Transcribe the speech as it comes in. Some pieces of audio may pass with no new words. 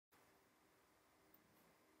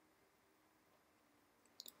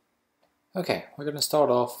Okay, we're going to start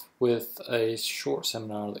off with a short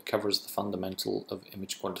seminar that covers the fundamental of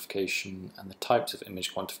image quantification and the types of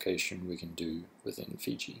image quantification we can do within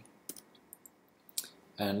Fiji.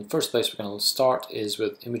 And the first place we're going to start is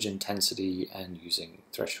with image intensity and using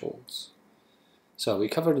thresholds. So we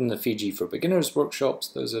covered in the Fiji for Beginners workshops,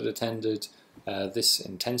 those that attended, this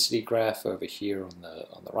intensity graph over here on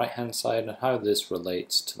the right hand side and how this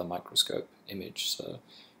relates to the microscope image. So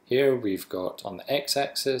here we've got on the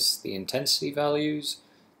x-axis the intensity values.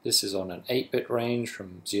 This is on an 8-bit range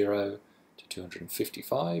from 0 to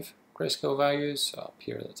 255 grayscale values. So up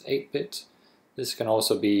here that's 8-bit. This can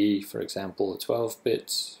also be, for example, a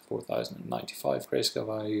 12-bit 4095 grayscale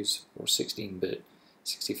values or 16-bit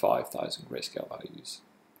 65,000 grayscale values.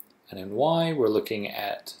 And in Y we're looking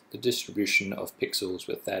at the distribution of pixels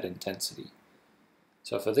with that intensity.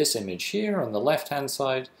 So for this image here on the left hand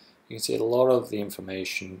side, you can see a lot of the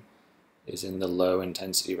information is in the low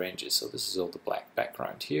intensity ranges. So this is all the black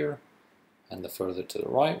background here, and the further to the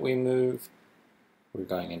right we move, we're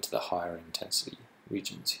going into the higher intensity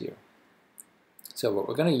regions here. So what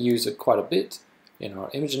we're going to use it quite a bit in our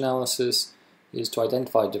image analysis is to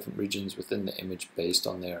identify different regions within the image based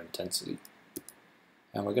on their intensity.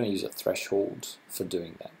 And we're going to use a threshold for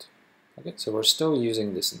doing that. Okay, so we're still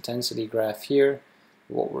using this intensity graph here.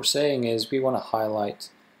 What we're saying is we want to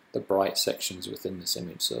highlight the bright sections within this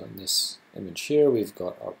image. So in this image here we've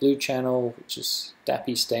got our blue channel, which is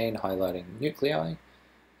DAPI stain highlighting nuclei,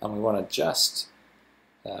 and we want to just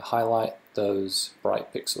highlight those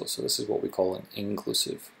bright pixels. So this is what we call an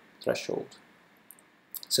inclusive threshold.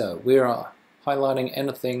 So we are highlighting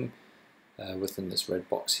anything within this red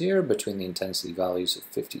box here between the intensity values of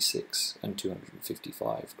 56 and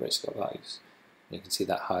 255 grayscale values. And you can see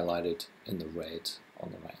that highlighted in the red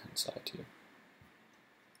on the right hand side here.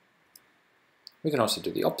 We can also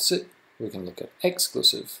do the opposite. We can look at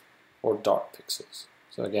exclusive or dark pixels.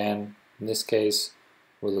 So again, in this case,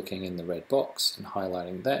 we're looking in the red box and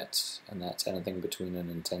highlighting that, and that's anything between an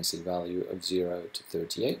intensity value of 0 to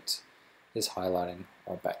 38 is highlighting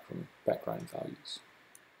our background values.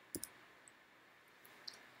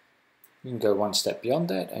 You can go one step beyond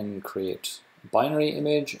that and create a binary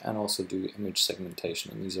image and also do image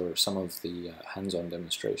segmentation, and these are some of the hands-on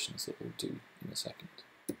demonstrations that we'll do in a second.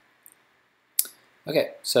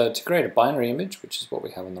 Okay, so to create a binary image, which is what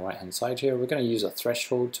we have on the right hand side here, we're going to use a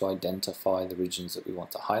threshold to identify the regions that we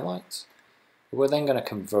want to highlight. We're then going to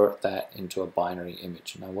convert that into a binary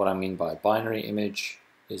image. Now what I mean by a binary image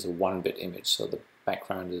is a 1-bit image, so the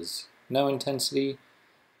background is no intensity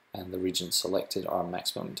and the regions selected are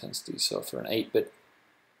maximum intensity. So for an 8-bit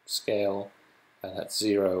scale, that's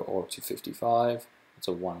 0 or 255. It's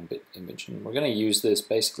a 1-bit image, and we're going to use this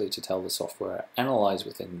basically to tell the software analyze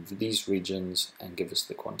within these regions and give us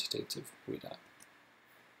the quantitative readout.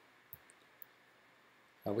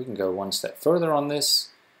 Now we can go one step further on this,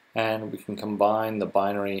 and we can combine the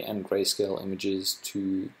binary and grayscale images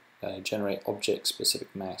to generate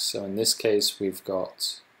object-specific masks. So in this case we've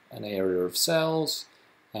got an area of cells,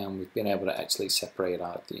 and we've been able to actually separate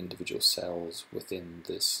out the individual cells within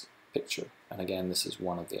this picture. And again, this is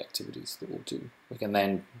one of the activities that we'll do. We can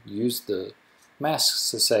then use the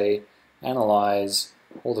masks to say, analyze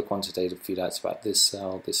all the quantitative feedouts about this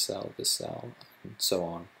cell, this cell, this cell, and so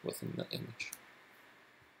on within the image.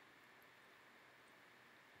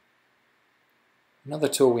 Another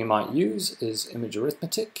tool we might use is image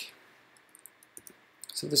arithmetic.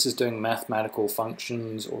 So this is doing mathematical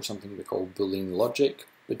functions or something we call Boolean logic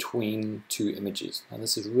between two images. And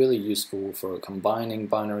this is really useful for combining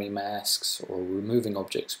binary masks or removing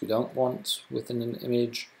objects we don't want within an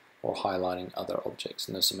image or highlighting other objects.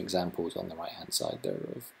 And there's some examples on the right hand side there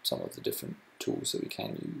of some of the different tools that we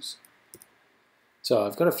can use. So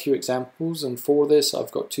I've got a few examples, and for this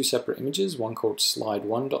I've got two separate images, one called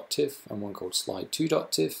slide1.tif and one called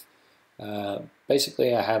slide2.tif.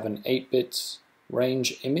 Basically I have an 8-bit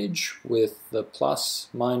range image with the plus,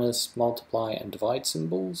 minus, multiply and divide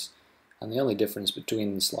symbols, and the only difference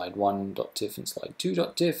between slide1.tif and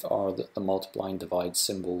slide2.tif are that the multiply and divide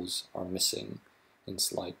symbols are missing in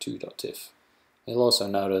slide2.tif. You'll also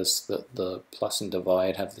notice that the plus and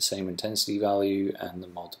divide have the same intensity value and the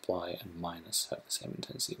multiply and minus have the same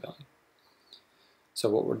intensity value. So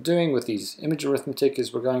what we're doing with these image arithmetic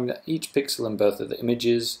is we're going to each pixel in both of the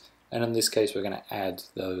images, and in this case we're going to add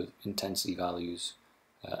the intensity values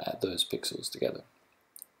at those pixels together.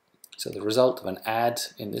 So the result of an add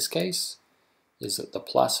in this case is that the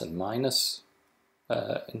plus and minus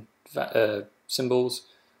symbols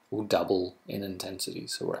will double in intensity.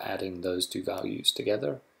 So we're adding those two values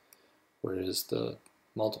together, whereas the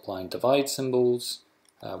multiply and divide symbols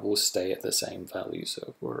will stay at the same value. So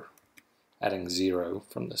if we're adding 0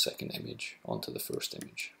 from the second image onto the first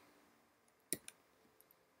image.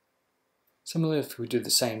 Similarly, if we do the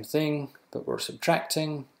same thing, but we're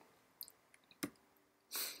subtracting,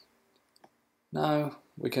 now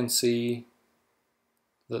we can see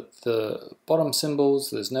that the bottom symbols,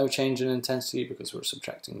 there's no change in intensity because we're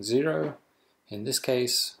subtracting 0. In this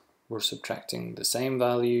case, we're subtracting the same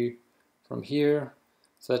value from here,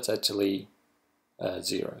 so that's actually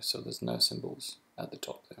 0, so there's no symbols at the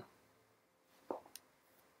top there.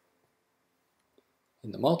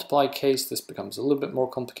 In the multiply case, this becomes a little bit more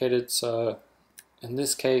complicated. So in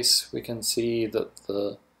this case, we can see that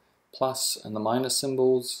the plus and the minus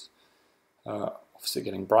symbols are obviously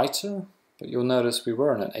getting brighter, but you'll notice we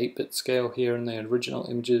were on an 8-bit scale here in the original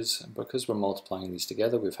images, and because we're multiplying these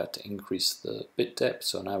together, we've had to increase the bit depth,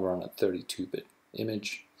 so now we're on a 32-bit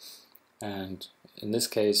image. And in this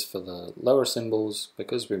case, for the lower symbols,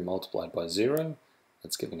 because we multiplied by 0,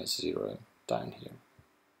 that's giving us 0 down here.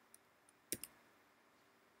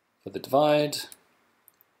 For the divide,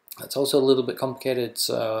 that's also a little bit complicated.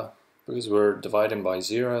 So because we're dividing by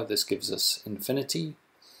 0, this gives us infinity.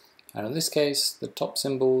 And in this case, the top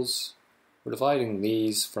symbols, we're dividing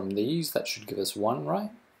these from these, that should give us 1,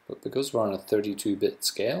 right? But because we're on a 32-bit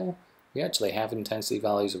scale, we actually have intensity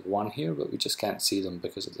values of 1 here, but we just can't see them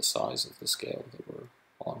because of the size of the scale that we're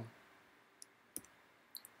on.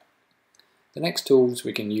 The next tools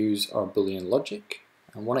we can use are Boolean logic.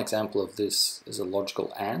 And one example of this is a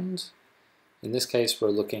logical AND. In this case, we're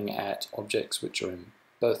looking at objects which are in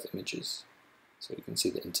both images. So you can see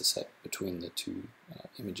the intercept between the two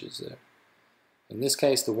images there. In this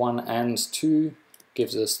case, the 1 and 2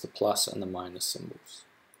 gives us the plus and the minus symbols.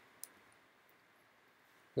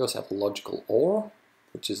 We also have a logical OR,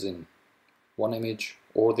 which is in one image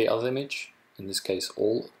or the other image, in this case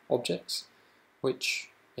all objects, which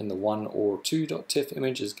in the 1 or 2.tiff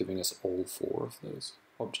image is giving us all 4 of those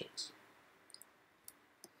objects.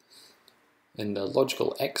 In the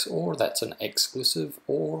logical XOR, that's an exclusive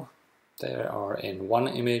OR. They are in one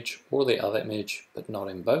image or the other image, but not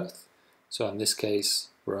in both. So in this case,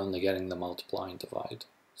 we're only getting the multiply and divide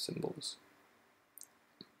symbols.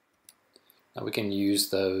 Now we can use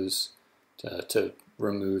those to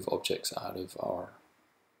remove objects out of our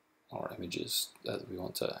images that we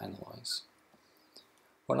want to analyze.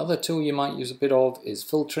 One other tool you might use a bit of is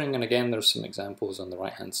filtering, and again there's some examples on the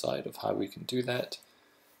right hand side of how we can do that.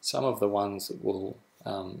 Some of the ones that we'll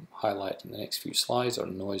highlight in the next few slides are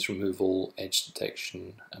noise removal, edge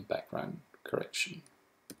detection, and background correction.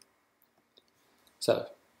 So,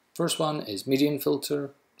 first one is median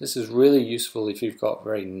filter. This is really useful if you've got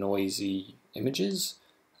very noisy images,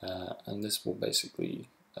 and this will basically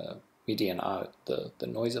median out the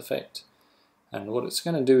noise effect. And what it's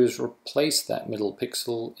going to do is replace that middle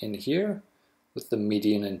pixel in here with the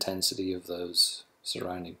median intensity of those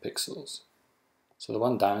surrounding pixels. So the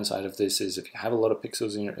one downside of this is if you have a lot of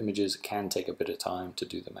pixels in your images, it can take a bit of time to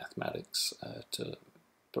do the mathematics to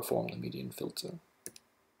perform the median filter.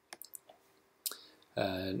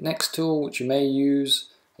 Next tool which you may use,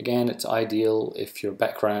 again it's ideal if your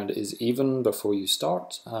background is even before you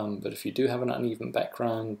start, but if you do have an uneven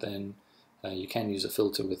background, then you can use a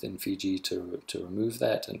filter within Fiji to remove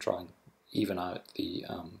that and try and even out the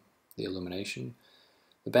illumination.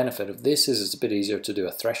 The benefit of this is it's a bit easier to do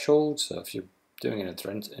a threshold, so if you're doing an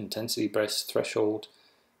intensity based threshold,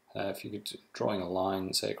 if you're drawing a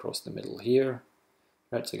line say across the middle here,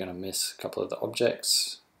 you're actually going to miss a couple of the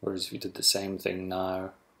objects, whereas if you did the same thing now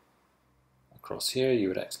across here, you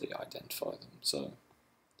would actually identify them. So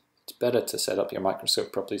it's better to set up your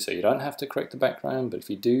microscope properly so you don't have to correct the background, but if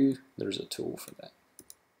you do, there's a tool for that.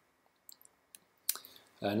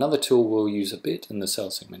 Another tool we'll use a bit in the cell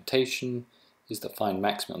segmentation is the find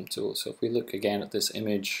maximum tool. So if we look again at this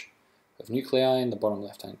image of nuclei in the bottom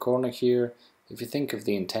left hand corner here, if you think of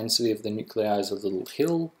the intensity of the nuclei as a little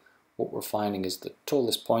hill, what we're finding is the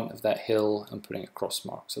tallest point of that hill and putting a cross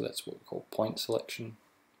mark. So that's what we call point selection.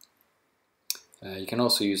 You can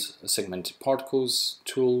also use a segmented particles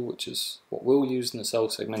tool, which is what we'll use in the cell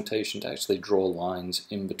segmentation to actually draw lines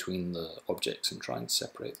in between the objects and try and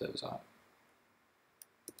separate those out.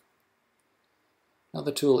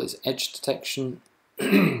 Another tool is edge detection.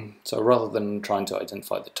 So rather than trying to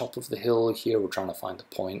identify the top of the hill here, we're trying to find the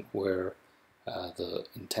point where the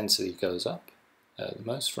intensity goes up the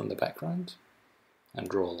most from the background and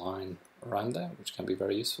draw a line around that, which can be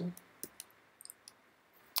very useful.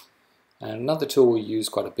 And another tool we use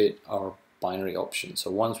quite a bit are binary options.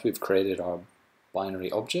 So once we've created our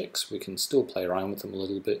binary objects, we can still play around with them a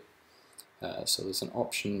little bit. So there's an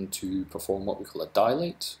option to perform what we call a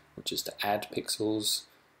dilate, which is to add pixels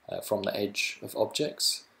from the edge of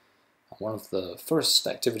objects. One of the first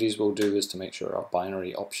activities we'll do is to make sure our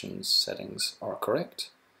binary options settings are correct.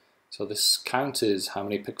 So this count is how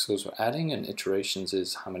many pixels we're adding, and iterations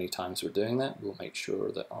is how many times we're doing that. We'll make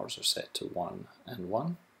sure that ours are set to 1 and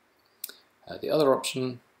 1. The other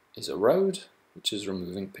option is erode, which is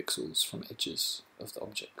removing pixels from edges of the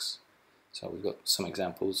objects. So we've got some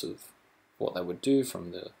examples of what that would do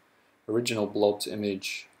from the original blobs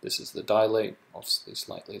image. This is the dilate, obviously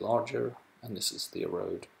slightly larger, and this is the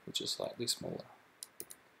erode, which is slightly smaller.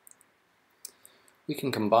 We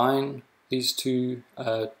can combine these two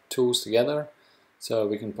tools together, so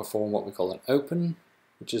we can perform what we call an open,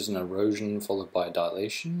 which is an erosion followed by a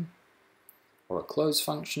dilation, or a close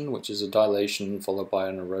function, which is a dilation followed by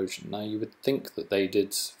an erosion. Now you would think that they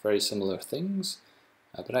did very similar things,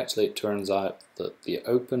 but actually it turns out that the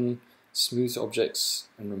open smooths objects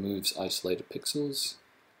and removes isolated pixels.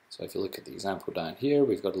 So if you look at the example down here,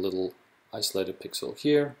 we've got a little isolated pixel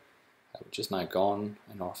here, which is now gone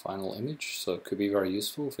in our final image, so it could be very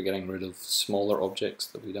useful for getting rid of smaller objects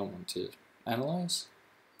that we don't want to analyze.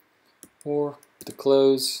 Or the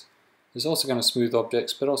close is also going to smooth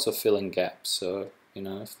objects, but also fill in gaps. So,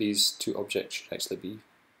 if these two objects should actually be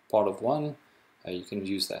part of one, you can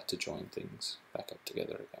use that to join things back up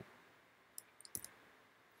together again.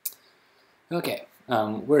 Okay,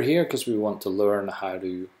 we're here because we want to learn how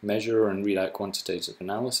to measure and read out quantitative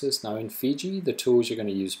analysis. Now in Fiji, the tools you're going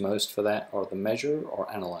to use most for that are the measure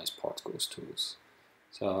or analyze particles tools.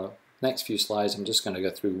 So next few slides I'm just going to go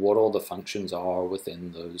through what all the functions are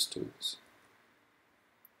within those tools.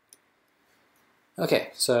 Okay,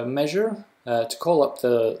 so measure. To call up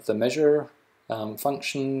the measure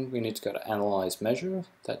function, we need to go to analyze measure.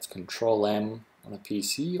 That's Control M on a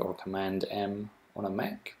PC or Command M on a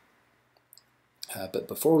Mac. But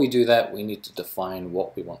before we do that, we need to define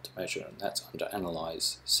what we want to measure, and that's under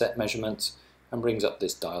Analyze Set Measurements, and brings up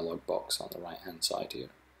this dialog box on the right hand side here.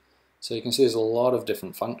 So you can see there's a lot of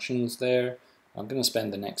different functions there. I'm going to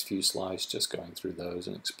spend the next few slides just going through those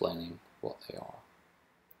and explaining what they are.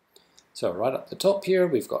 So right up the top here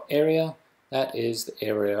we've got area. That is the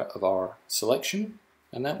area of our selection,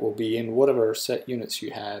 and that will be in whatever set units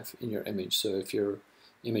you have in your image. So if your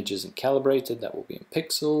image isn't calibrated, that will be in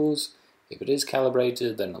pixels. If it is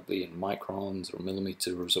calibrated, then it'll be in microns or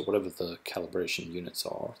millimeters or whatever the calibration units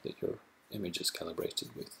are that your image is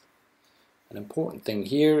calibrated with. An important thing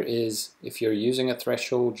here is if you're using a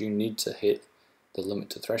threshold, you need to hit the limit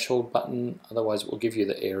to threshold button, otherwise it will give you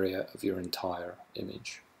the area of your entire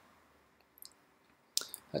image.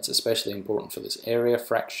 That's especially important for this area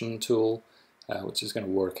fraction tool, which is going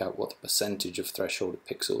to work out what the percentage of thresholded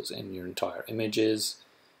pixels in your entire image is.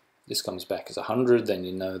 If this comes back as 100, then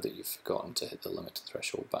you know that you've forgotten to hit the limit to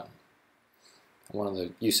threshold button. And one of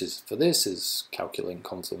the uses for this is calculating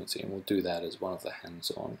confluency, and we'll do that as one of the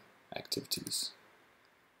hands-on activities.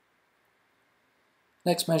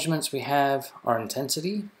 Next measurements we have our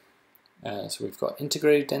intensity. So we've got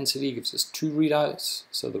integrated density, gives us two readouts.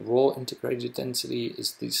 So the raw integrated density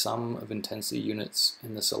is the sum of intensity units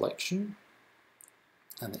in the selection,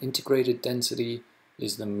 and the integrated density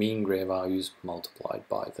is the mean gray values multiplied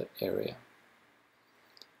by the area.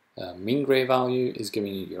 Mean gray value is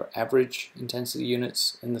giving you your average intensity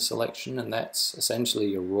units in the selection, and that's essentially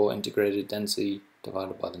your raw integrated density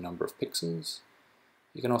divided by the number of pixels.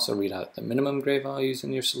 You can also read out the minimum gray values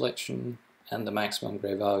in your selection and the maximum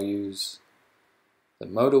gray values, the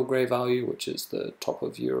modal gray value, which is the top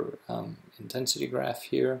of your intensity graph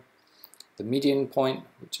here, the median point,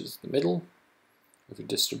 which is the middle of your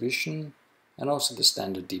distribution, and also the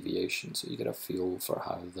standard deviation, so you get a feel for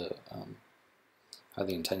how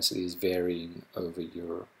the intensity is varying over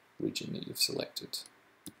your region that you've selected.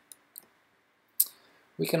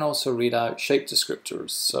 We can also read out shape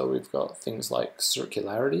descriptors, so we've got things like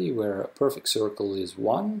circularity, where a perfect circle is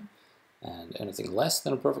 1, and anything less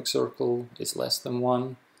than a perfect circle is less than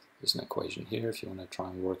 1. There's an equation here if you want to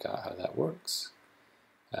try and work out how that works.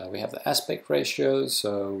 We have the aspect ratios,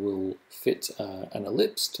 so we'll fit an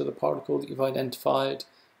ellipse to the particle that you've identified,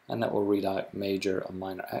 and that will read out major and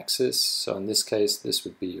minor axis. So in this case, this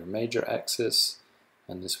would be your major axis,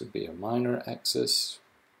 and this would be your minor axis.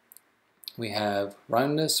 We have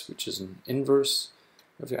roundness, which is an inverse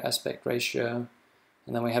of your aspect ratio,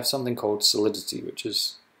 and then we have something called solidity, which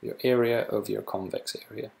is your area over your convex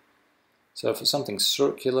area. So for something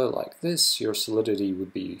circular like this, your solidity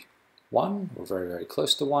would be 1, or very, very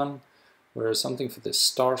close to 1, whereas something for this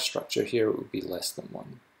star structure here it would be less than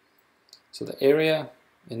 1. So the area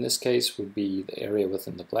in this case would be the area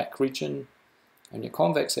within the black region, and your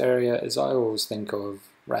convex area is, I always think of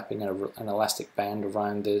wrapping an elastic band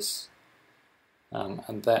around this,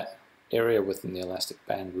 and that area within the elastic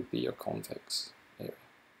band would be your convex area.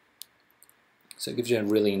 So it gives you a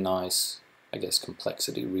really nice, I guess,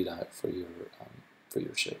 complexity readout for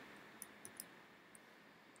your shape.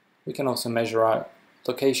 We can also measure out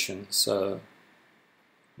location, so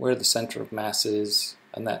where the center of mass is,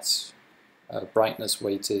 and that's brightness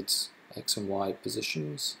weighted X and Y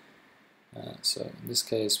positions. So in this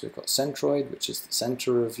case we've got centroid, which is the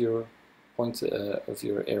center of your point of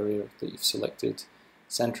your area that you've selected.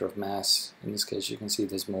 Center of mass, in this case you can see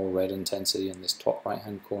there's more red intensity in this top right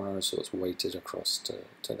hand corner, so it's weighted across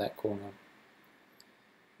to that corner.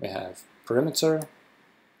 We have perimeter,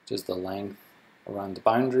 which is the length around the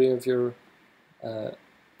boundary of your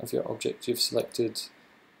object you've selected,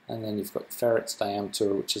 and then you've got ferret's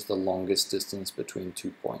diameter, which is the longest distance between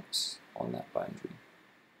 2 points on that boundary.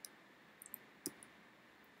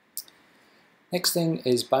 Next thing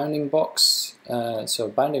is bounding box. So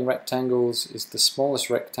bounding rectangles is the smallest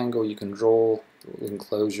rectangle you can draw that will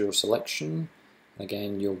enclose your selection.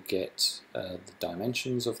 Again, you'll get the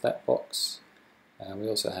dimensions of that box. We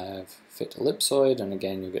also have fit ellipsoid, and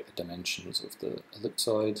again you'll get the dimensions of the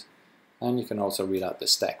ellipsoid. And you can also read out the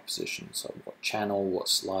stack position, so what channel, what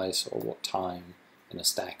slice, or what time in a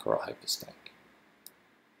stack or a hyperstack.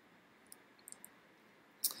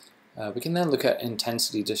 We can then look at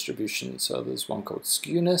intensity distribution. So there's one called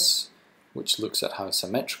skewness, which looks at how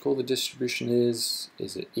symmetrical the distribution is.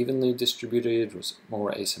 Is it evenly distributed, or is it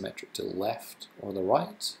more asymmetric to the left or the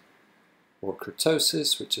right? Or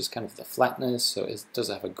kurtosis, which is kind of the flatness, so does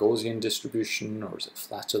it have a Gaussian distribution, or is it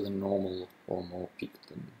flatter than normal, or more peaked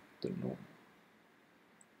than normal?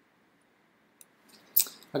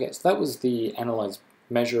 Okay, so that was the analyze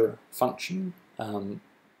measure function.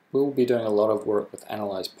 We'll be doing a lot of work with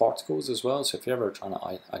analyzed particles as well, so if you're ever trying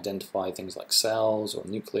to identify things like cells or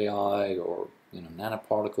nuclei or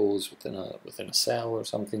nanoparticles within a cell or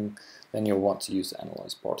something, then you'll want to use the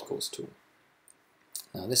analyzed particles tool.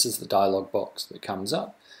 Now this is the dialog box that comes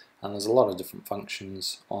up, and there's a lot of different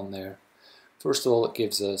functions on there. First of all, it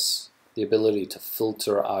gives us the ability to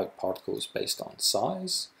filter out particles based on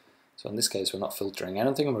size. So in this case we're not filtering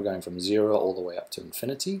anything, and we're going from 0 all the way up to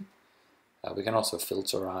infinity. We can also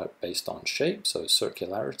filter out based on shape, so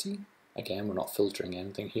circularity. Again, we're not filtering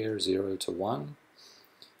anything here, 0 to 1.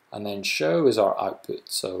 And then show is our output,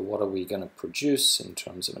 so what are we going to produce in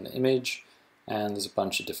terms of an image. And there's a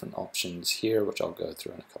bunch of different options here, which I'll go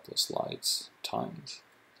through in a couple of slides times.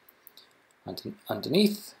 And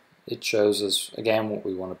underneath, it shows us, again, what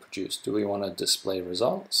we want to produce. Do we want to display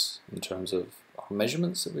results in terms of our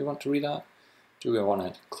measurements that we want to read out? Do we want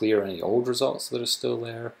to clear any old results that are still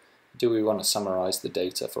there? Do we want to summarize the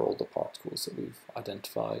data for all the particles that we've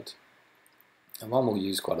identified? And one we'll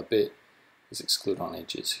use quite a bit is exclude on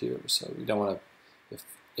edges here. So we don't want to, if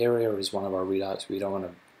area is one of our readouts, we don't want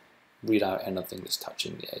to read out anything that's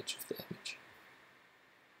touching the edge of the image.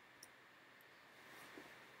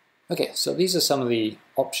 Okay, so these are some of the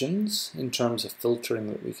options in terms of filtering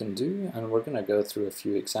that we can do, and we're going to go through a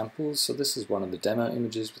few examples. So this is one of the demo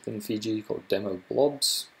images within Fiji called Demo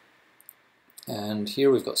Blobs. And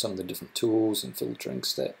here we've got some of the different tools and filtering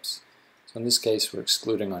steps. So in this case we're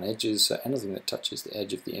excluding on edges, so anything that touches the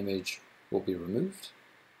edge of the image will be removed.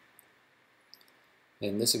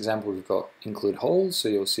 In this example we've got include holes, so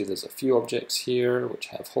you'll see there's a few objects here which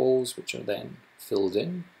have holes which are then filled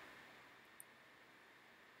in.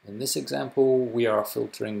 In this example we are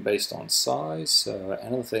filtering based on size, so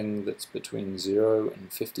anything that's between 0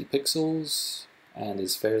 and 50 pixels and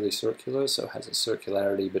is fairly circular, so has a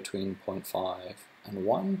circularity between 0.5 and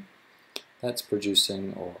 1. That's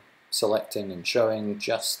producing or selecting and showing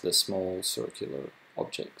just the small circular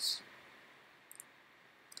objects.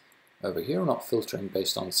 Over here we're not filtering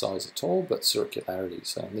based on size at all, but circularity.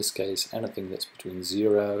 So in this case anything that's between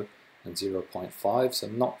 0 and 0.5, so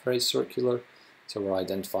not very circular. So we're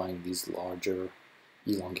identifying these larger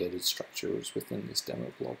elongated structures within this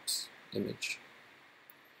Demo Blobs image.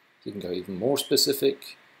 You can go even more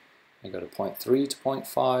specific and go to 0.3 to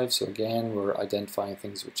 0.5, so again we're identifying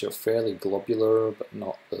things which are fairly globular but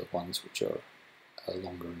not the ones which are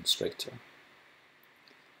longer and straighter.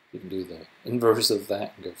 You can do the inverse of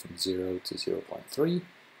that and go from 0 to 0.3,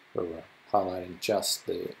 where we're highlighting just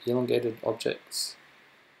the elongated objects.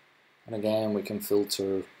 And again we can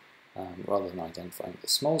filter, rather than identifying the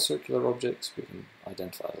small circular objects, we can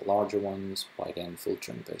identify the larger ones by again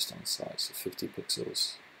filtering based on size, so 50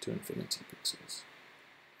 pixels to infinity pixels.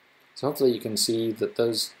 So hopefully you can see that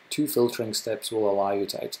those two filtering steps will allow you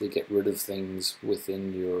to actually get rid of things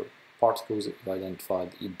within your particles that you've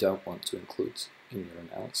identified that you don't want to include in your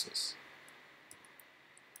analysis.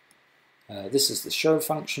 This is the show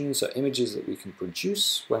function, so images that we can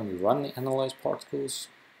produce when we run the analyze particles.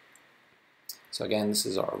 So again, this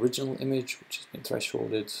is our original image, which has been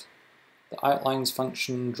thresholded. The outlines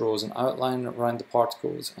function draws an outline around the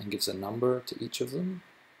particles and gives a number to each of them.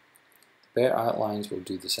 The bare outlines will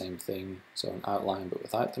do the same thing, so an outline but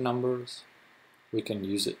without the numbers. We can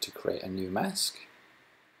use it to create a new mask.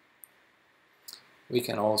 We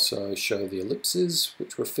can also show the ellipses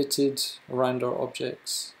which were fitted around our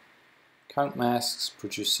objects. Count masks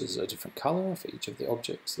produces a different color for each of the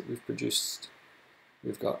objects that we've produced.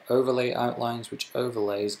 We've got overlay outlines, which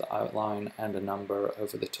overlays the outline and a number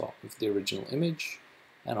over the top of the original image,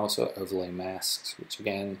 and also overlay masks, which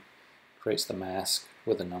again creates the mask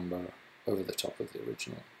with a number over the top of the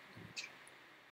original